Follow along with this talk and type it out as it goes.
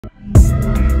I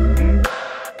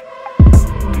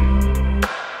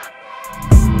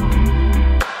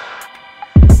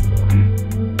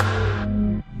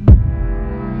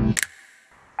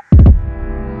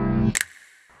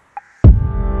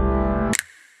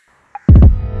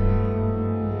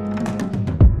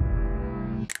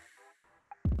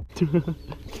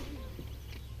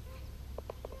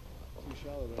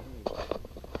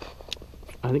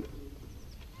think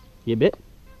you bit?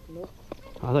 Nope.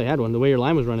 I thought you had one. The way your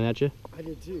line was running at you. I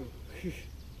did too.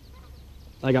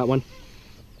 I got one.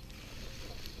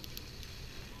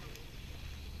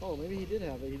 Oh, maybe he did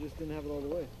have it. He just didn't have it all the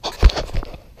way.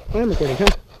 I am recording, huh?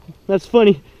 That's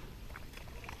funny.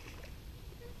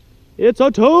 It's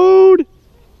a toad!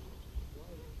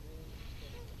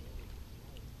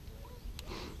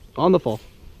 On the fall.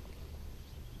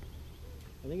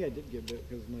 I think I did get bit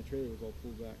because my trailer was all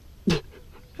pulled back.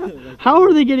 Like, how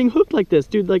are they getting hooked like this?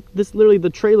 Dude, like this literally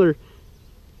the trailer.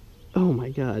 Oh my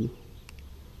god.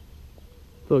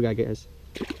 Little guy, guys.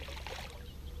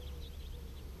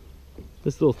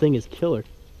 This little thing is killer.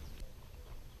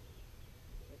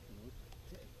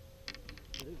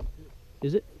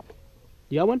 Is it?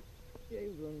 You got one? Yeah, he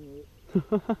was running with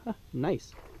it.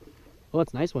 Nice. Oh,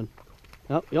 that's a nice one.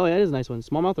 Oh, yeah, it is a nice one.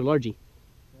 Smallmouth or largie?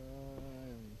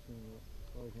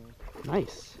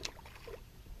 Nice.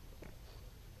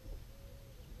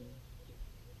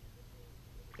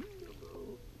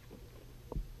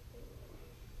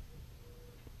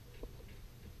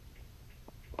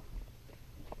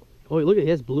 Oh, look at, he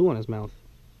has blue on his mouth.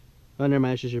 Oh, never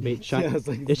mind. It's just your bait shot. Yeah,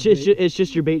 like it's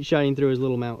just your bait shining through his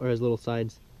little mouth or his little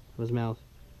sides of his mouth.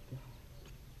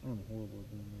 I'm horrible at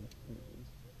doing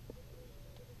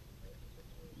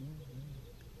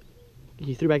that.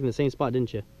 You threw back in the same spot,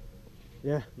 didn't you?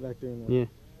 Yeah, back there in the... Yeah.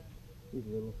 He's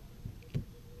little.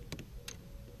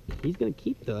 He's gonna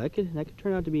keep though. That could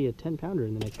turn out to be a 10-pounder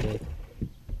in the next day.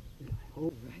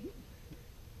 Oh, right.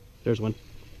 There's one.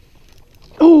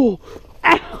 Oh!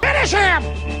 Finish him!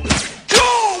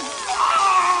 Oh,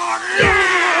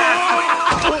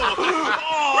 yeah!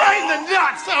 Right in the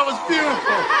nuts! That was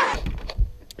beautiful!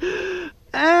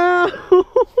 Ow!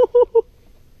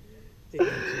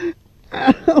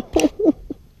 Ow!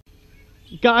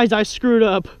 Guys, I screwed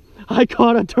up. I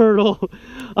caught a turtle.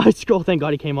 Oh, thank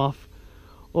God he came off.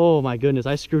 Oh my goodness,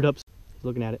 I screwed up. He's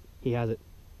looking at it. He has it.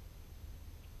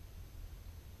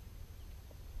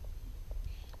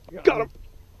 Got him.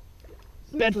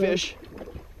 Bedfish.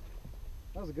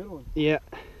 That was a good one. Yeah.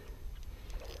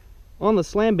 On the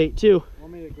slam bait too.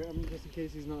 Want me to grab him just in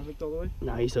case he's not hooked all the way?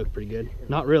 No, he's hooked pretty good.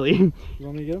 Not really. You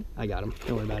want me to get him? I got him.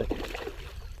 Don't worry about it.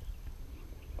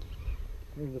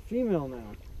 There's a female now.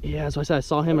 Yeah, so I said I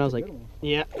saw him and I was like, one.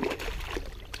 yeah.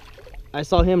 I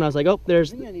saw him and I was like, oh,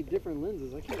 there's. I think I need different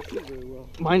lenses. I can't see very well.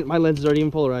 My lenses aren't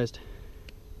even polarized.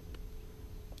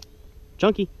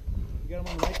 Chunky. You got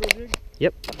him on the micro jig?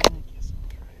 Yep. I guess I'll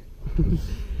try it.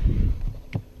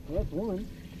 Well, that's one.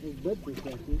 There's bedfish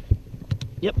back here.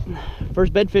 Yep.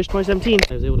 First bedfish 2017.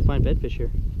 I was able to find bedfish here.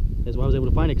 That's why I was able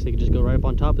to find it, because they could just go right up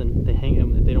on top and they hang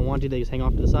them. If they don't want to, they just hang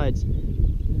off to the sides.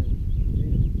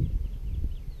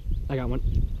 I got one.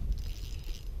 Nice.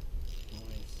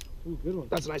 Ooh, good one.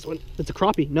 That's a nice one. It's a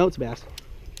crappie. No, it's a bass.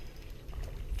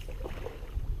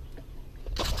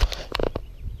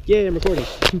 Yeah, I'm recording.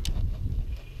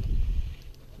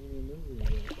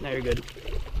 Now you're good.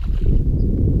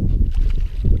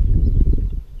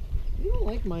 You don't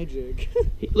like my jig.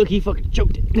 Look, he fucking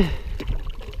choked it.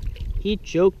 He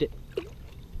choked it.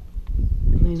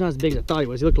 He's not as big as I thought he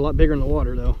was. He looked a lot bigger in the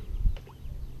water, though.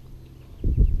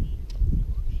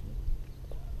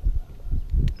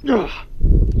 Ugh,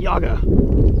 Yaga.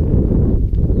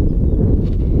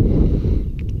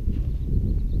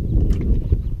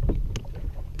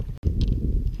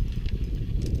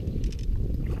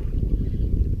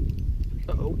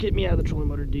 Uh-oh, get me out of the trolling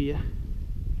motor, do ya?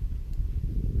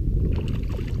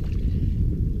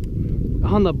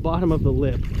 On the bottom of the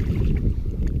lip.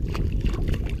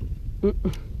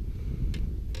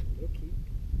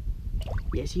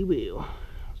 Yes, he will.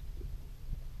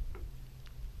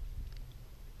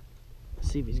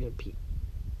 Let's see if he's gonna pee.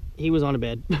 He was on a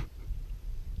bed.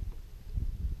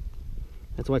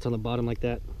 That's why it's on the bottom like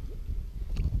that.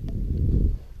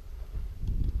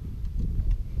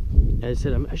 As I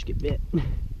said, I should get bit.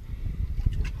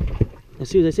 As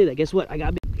soon as I say that, guess what? I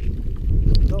got bit.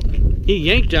 He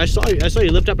yanked it. I saw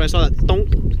you lift up and I saw that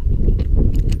thunk.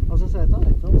 I was gonna say, I thought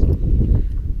I felt something.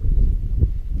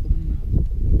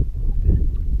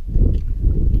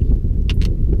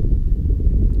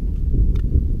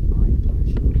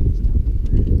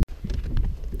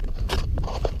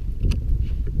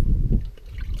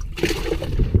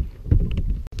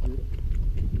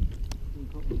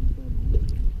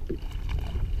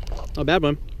 Oh, bad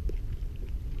one.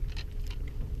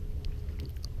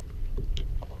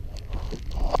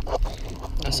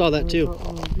 I saw that too.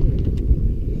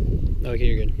 Okay,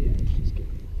 you're good.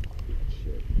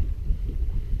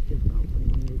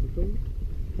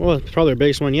 Well, it's probably our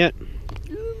biggest one yet.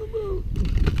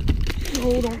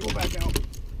 Oh, don't go back out.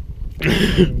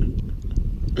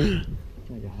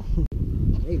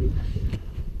 Maybe.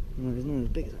 No, he's not as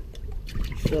big as that.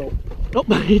 So. Oh,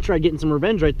 he tried getting some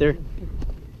revenge right there.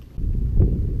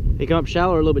 He come up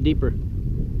shallow or a little bit deeper? He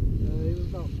was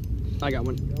about. I got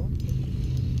one.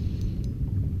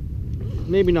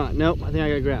 Maybe not. Nope, I think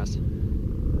I got grass.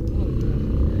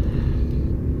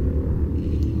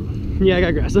 Yeah, I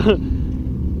got grass.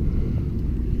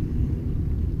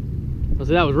 Oh,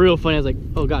 so that was real funny. I was like,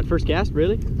 oh god, first cast?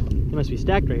 Really? They must be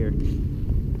stacked right here. He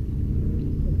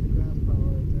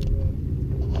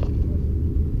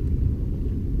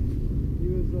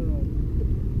was, I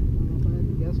don't know if I had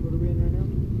to guess, what are we in right now?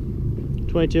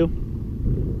 22. He was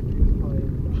probably in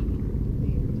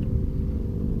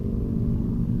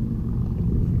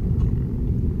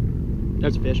about 8.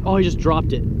 That's a fish. Oh, he just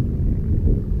dropped it.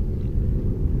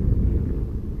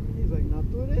 He's like, not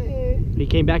today. He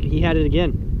came back and he had it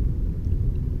again.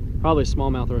 Probably a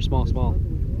smallmouth or a small.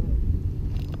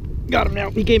 Got him now.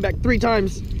 He came back 3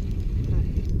 times. It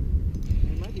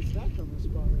might be stacked on this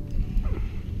spot right now.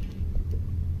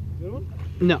 Good one?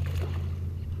 No.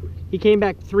 He came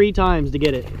back 3 times to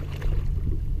get it. He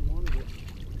wanted it.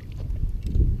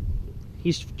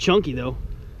 He's chunky though.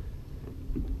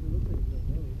 It looks like it's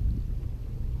belly.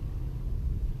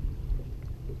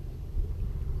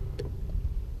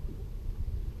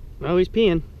 Oh, he's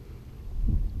peeing.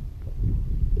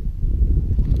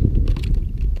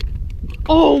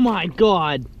 Oh my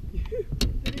god!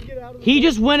 Did he get out of the He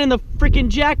just went in the freaking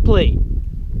jack plate.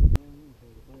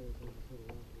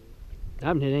 I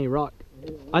haven't hit any rock.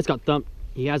 I just got thumped.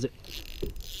 He has it.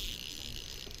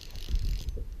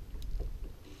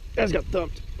 I just got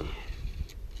thumped.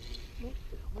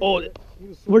 Oh,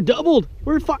 we're doubled.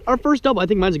 We're our first double. I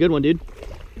think mine's a good one, dude.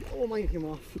 Oh, mine came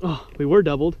off. Oh, we were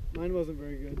doubled. Mine wasn't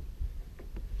very good.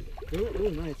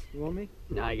 Ooh, nice. You want me?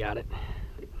 Nah, I got it.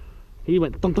 He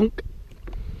went thunk thunk.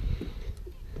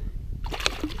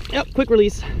 Yep, quick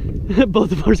release.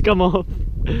 Both of ours come off.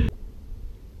 They're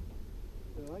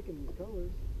liking these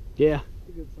colors. Yeah. That's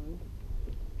a good sign.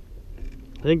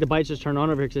 I think the bites just turned on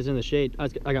over here because it's in the shade. I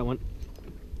got one.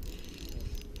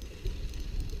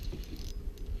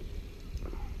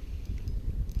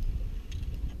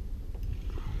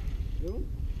 Good one?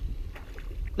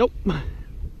 Nope.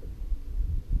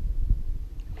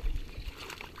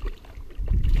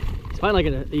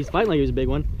 He's fighting like he was a big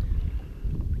one.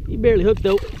 He barely hooked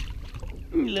though.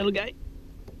 Little guy.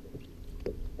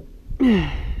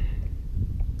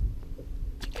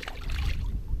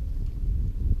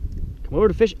 Come over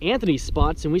to fish Anthony's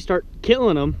spots and we start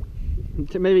killing them.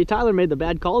 Maybe Tyler made the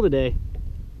bad call today.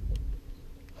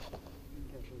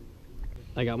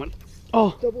 I got one.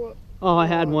 Oh, Double up. oh, I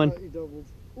had one. You doubled.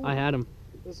 Ooh, I had him.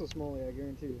 This was Smalley, I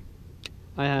guarantee you.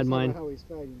 I had That's not mine. how he's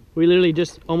fighting. We literally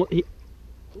just almost. Ooh.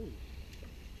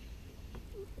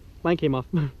 Mine came off.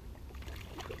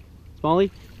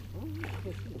 Smalley? Oh, yeah.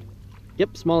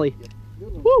 Yep, Smalley.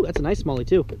 Good one. Woo, that's a nice Smalley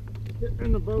too. Get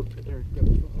in the boat. There, go.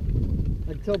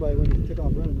 I could tell by when he took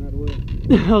off running right away.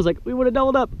 I was like, we would have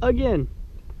doubled up again.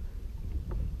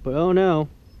 But oh no,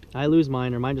 I lose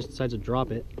mine or mine just decides to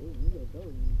drop it. Ooh, you got a belly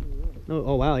one too, right?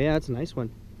 Oh wow, yeah, that's a nice one.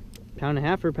 Pound and a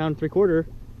half or pound 3/4. Probably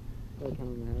a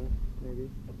pound and a half, maybe.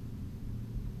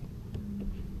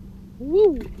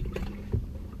 Woo!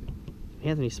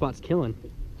 Anthony's spot's killing.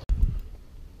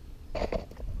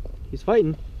 He's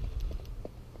fighting.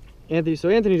 Anthony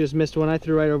just missed one. I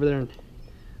threw right over there and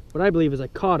what I believe is I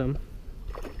caught him.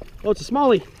 Oh, it's a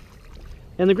Smalley.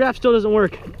 And the graph still doesn't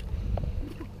work.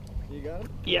 You got him?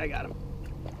 Yeah, I got him.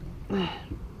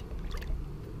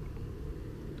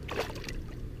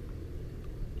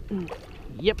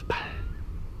 Yep.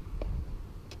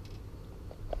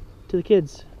 To the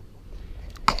kids.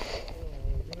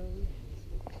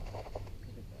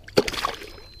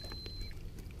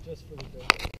 Just for the day.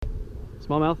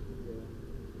 Smallmouth. Yeah.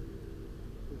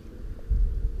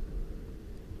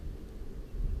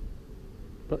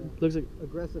 But looks like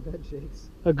Aggressive head shakes.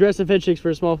 aggressive head shakes for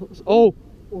a small. Oh,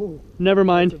 Oh, never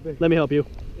mind. That's a big- Let me help you.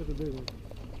 that's a big one.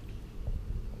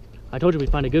 I told you we'd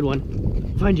find a good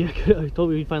one. Find you. I told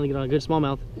you we'd finally get on a good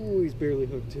smallmouth. Ooh, he's barely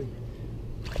hooked too.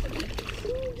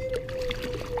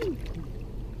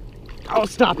 Oh,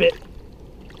 stop it.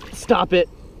 Stop it.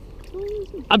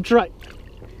 I'm trying.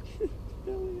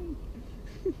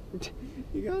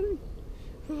 You got him?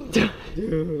 Dude,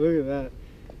 look at that.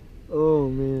 Oh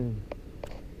man.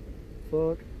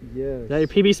 Fuck yes. Is that your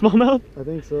PB smallmouth? I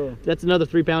think so. That's another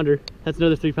 3-pounder. That's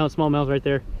another 3-pound smallmouth right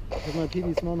there. That's my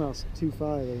PB smallmouth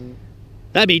 2.5, I think.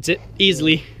 That beats it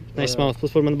easily. Yeah. Nice smallmouth.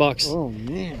 Let's put him in the box. Oh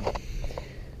man.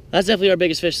 That's definitely our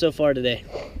biggest fish so far today.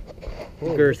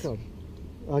 Oh, Girth.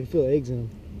 I can feel eggs in them.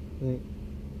 I think.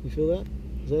 You feel that?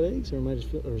 Is that eggs, or am I just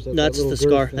feel, or is that? No, that's that the little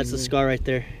scar. girth That's the thing scar right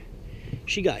there.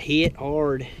 She got hit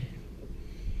hard.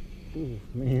 there? Ooh,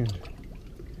 man.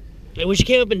 When she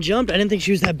came up and jumped, I didn't think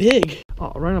she was that big.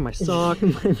 Oh, right on my sock.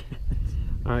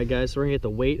 All right, guys, so we're gonna get the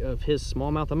weight of his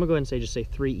smallmouth. I'm gonna go ahead and say just say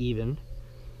 3 even.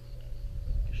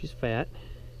 She's fat.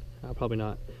 Probably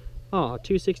not. Oh,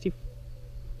 260,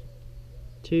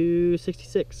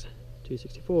 266,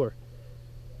 264,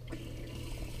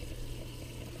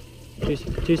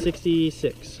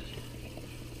 266.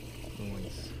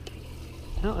 Nice.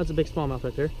 Oh, that's a big smallmouth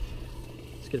right there.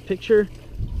 Let's get a picture.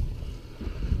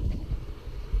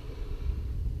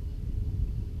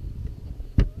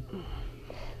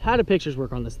 How do pictures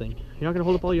work on this thing? You're not gonna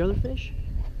hold up all your other fish?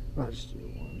 I'll just do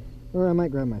one. Or I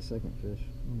might grab my second fish.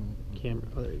 Camera.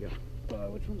 Oh, there you go.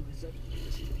 Which one is that?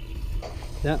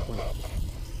 That one.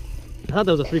 I thought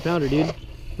that was a 3-pounder, dude. And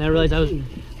I realized I was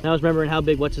remembering how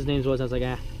big what's his name was. I was like,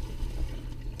 ah.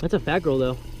 That's a fat girl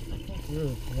though. You're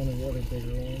one of the other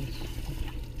bigger ones.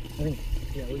 I think,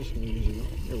 yeah, we're just gonna use you.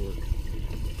 It'll work.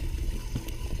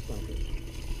 Stop it.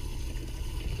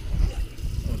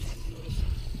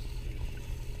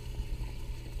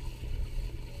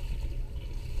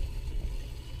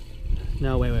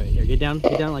 No, wait. Here, get down,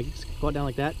 like, squat down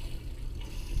like that.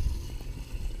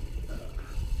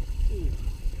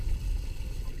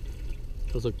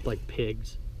 Those look like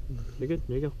pigs. You're good.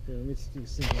 There you go. Yeah, let me do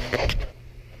some.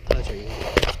 Oh, that's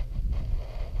right.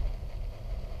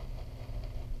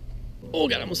 Oh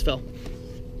god, I almost fell.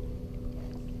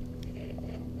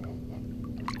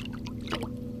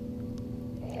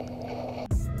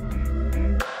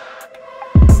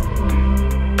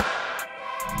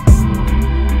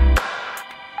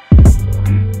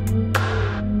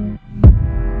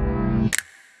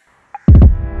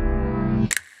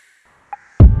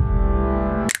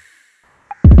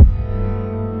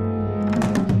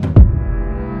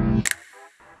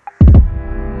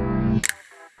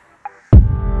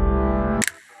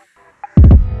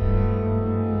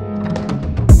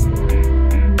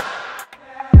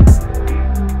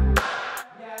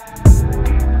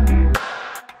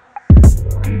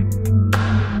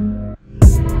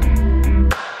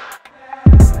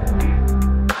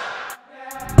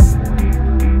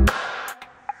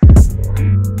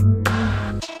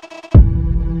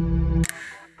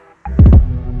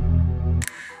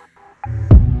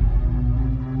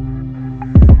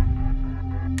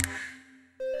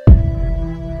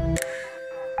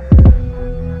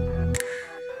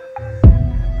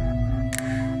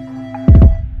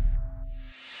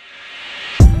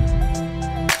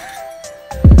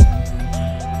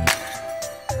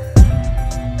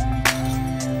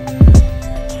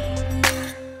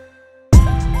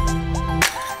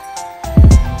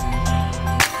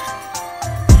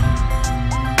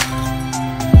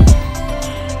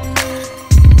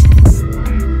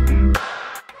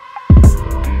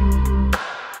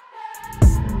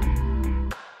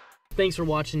 Thanks for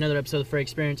watching another episode of the Freight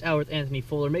Experience out with Anthony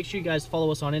Fuller. Make sure you guys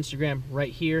follow us on Instagram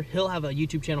right here. He'll have a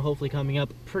YouTube channel hopefully coming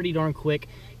up pretty darn quick.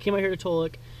 Came out here to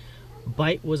Tolek.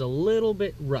 Bite was a little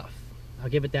bit rough. I'll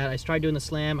give it that. I tried doing the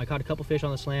slam. I caught a couple fish on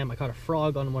the slam. I caught a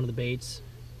frog on one of the baits.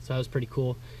 So that was pretty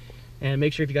cool. And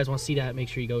make sure if you guys want to see that, make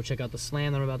sure you go check out the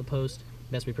slam that I'm about to post.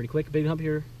 That's be pretty quick. Big up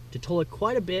here to Tolek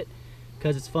quite a bit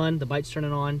because it's fun. The bite's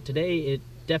turning on. Today it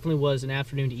definitely was an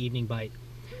afternoon to evening bite.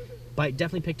 Bite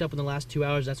definitely picked up in the last 2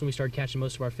 hours. That's when we started catching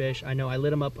most of our fish. I know I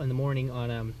lit them up in the morning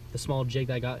on the small jig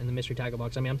that I got in the mystery tackle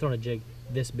box. I mean, I'm throwing a jig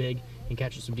this big and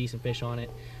catching some decent fish on it.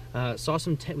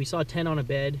 We saw 10 on a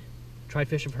bed. Tried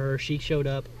fishing for her. She showed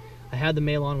up. I had the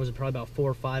male on, was probably about 4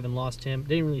 or 5, and lost him.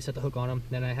 Didn't really set the hook on him.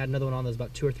 Then I had another one on that was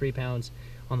about 2 or 3 pounds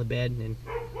on the bed. And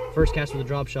first cast was a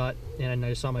drop shot, and I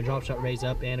just saw my drop shot raise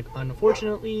up, and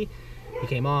unfortunately, he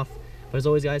came off. But as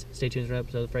always, guys, stay tuned for another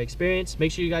episode of the Freight Experience.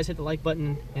 Make sure you guys hit the like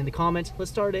button and the comments. Let's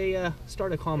start a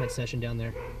comment session down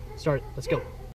there. Start it. Let's go.